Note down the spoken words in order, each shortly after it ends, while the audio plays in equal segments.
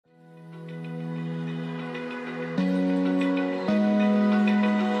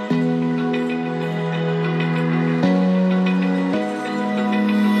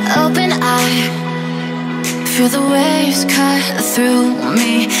the waves cut through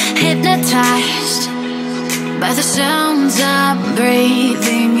me, hypnotized by the sounds I'm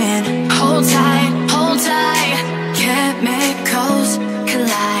breathing in. Hold tight, hold tight, chemicals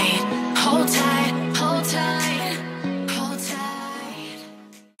collide. Hold tight, hold tight, hold tight.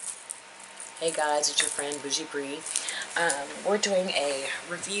 Hey guys, it's your friend Bougie Bree. We're doing a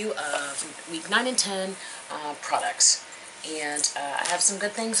review of week 9 and 10 products. And I have some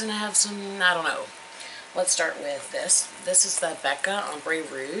good things and I have some, I don't know. Let's start with this. This is the Becca Ombre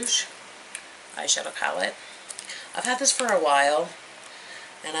Rouge eyeshadow palette. I've had this for a while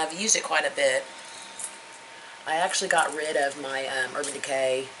and I've used it quite a bit. I actually got rid of my Urban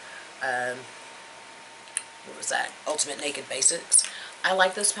Decay, what was that? Ultimate Naked Basics. I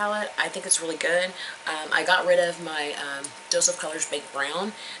like this palette. I think it's really good. I got rid of my Dose of Colors Baked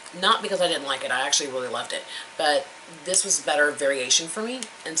Brown, not because I didn't like it. I actually really loved it. But this was better variation for me,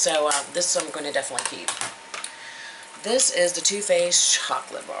 and so this I'm going to definitely keep. This is the Too Faced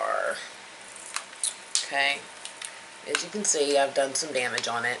Chocolate Bar. Okay. As you can see, I've done some damage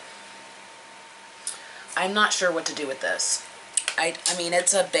on it. I'm not sure what to do with this. I mean,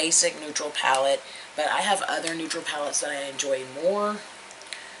 it's a basic neutral palette, but I have other neutral palettes that I enjoy more,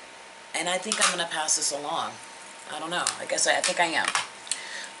 and I think I'm going to pass this along. I don't know. I guess I think I am.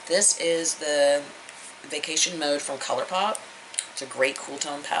 This is the Vacation Mode from ColourPop. It's a great cool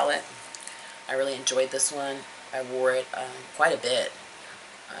tone palette. I really enjoyed this one. I wore it quite a bit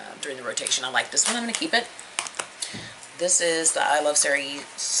during the rotation. I like this one. I'm going to keep it. This is the I Love Sarah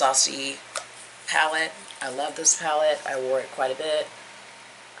Saucy palette. I love this palette. I wore it quite a bit.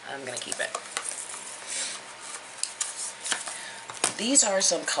 I'm going to keep it. These are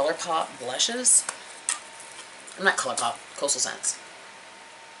some ColourPop blushes. Not ColourPop, Coastal Scents.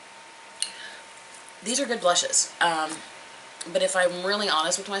 These are good blushes. But if I'm really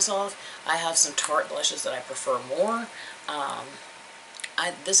honest with myself, I have some Tarte blushes that I prefer more.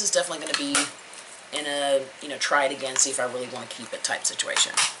 This is definitely going to be in a, try it again, see if I really want to keep it type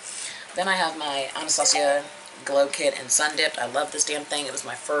situation. Then I have my Anastasia Glow Kit and Sun Dipped. I love this damn thing. It was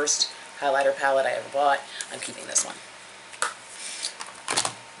my first highlighter palette I ever bought. I'm keeping this one.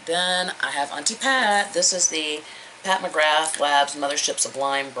 Then I have Auntie Pat. This is the Pat McGrath Labs Mothership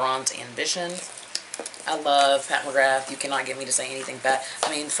Sublime Bronze Ambition. I love Pat McGrath. You cannot get me to say anything bad. I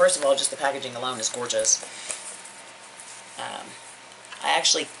mean, first of all, just the packaging alone is gorgeous. I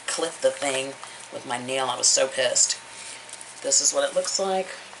actually clipped the thing with my nail. I was so pissed. This is what it looks like.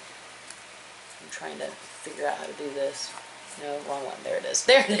 I'm trying to figure out how to do this. No, wrong one. There it is.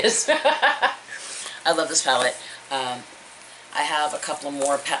 There it is. I love this palette. I have a couple of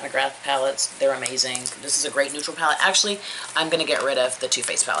more Pat McGrath palettes. They're amazing. This is a great neutral palette. Actually, I'm going to get rid of the Too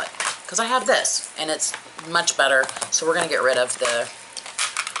Faced palette because I have this and it's much better. So we're going to get rid of the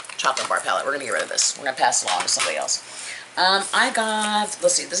chocolate bar palette. We're going to get rid of this. We're going to pass it along to somebody else. I got,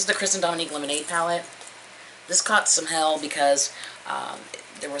 let's see, this is the Kristen Dominique Lemonade palette. This caught some hell because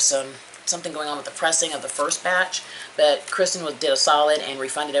there was something going on with the pressing of the first batch, but Kristen did a solid and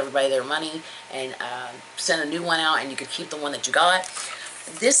refunded everybody their money and sent a new one out, and you could keep the one that you got.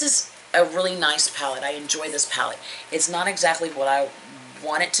 This is a really nice palette. I enjoy this palette. It's not exactly what I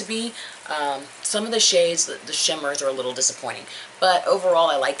want it to be. Some of the shades, the shimmers, are a little disappointing, but overall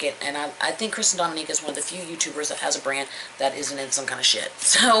I like it, and I think Kristen Dominique is one of the few YouTubers that has a brand that isn't in some kind of shit,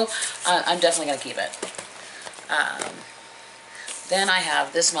 so I'm definitely going to keep it. Then I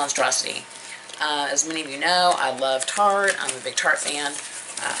have this monstrosity. As many of you know, I love Tarte. I'm a big Tarte fan.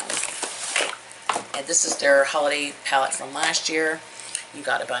 And this is their holiday palette from last year. You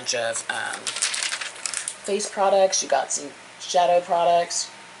got a bunch of face products. You got some shadow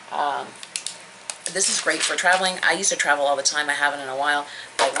products. This is great for traveling. I used to travel all the time. I haven't in a while.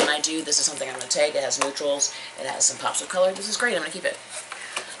 But when I do, this is something I'm going to take. It has neutrals. It has some pops of color. This is great. I'm going to keep it.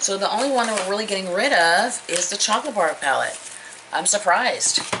 So the only one that we're really getting rid of is the chocolate bar palette. I'm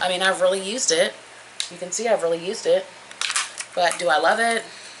surprised. I mean, I've really used it. You can see I've really used it. But do I love it?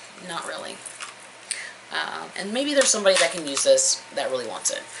 Not really. And maybe there's somebody that can use this that really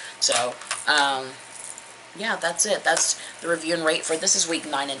wants it. So, yeah, that's it. That's the review and rate for this is week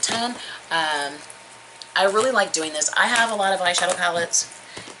 9 and 10. I really like doing this. I have a lot of eyeshadow palettes,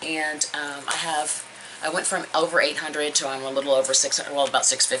 and I went from over 800 to I'm a little over 600, well, about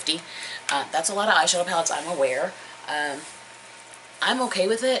 650. That's a lot of eyeshadow palettes, I'm aware. I'm okay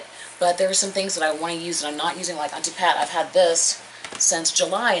with it, but there are some things that I want to use that I'm not using, like Auntie Pat. I've had this since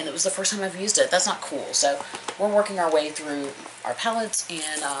July, and it was the first time I've used it. That's not cool. So we're working our way through our palettes,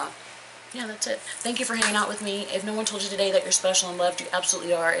 and yeah, that's it. Thank you for hanging out with me. If no one told you today that you're special and loved, you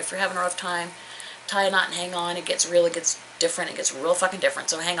absolutely are. If you're having a rough time, tie a knot and hang on. It gets real, it gets different, it gets real fucking different.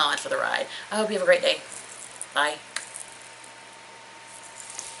 So hang on for the ride. I hope you have a great day. Bye.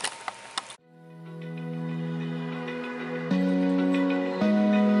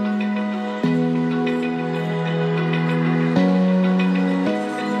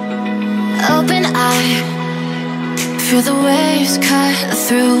 Open eye, feel the waves cut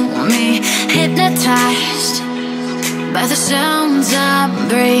through me, hypnotized by the sounds I'm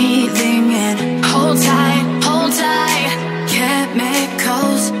breathing in. Hold tight.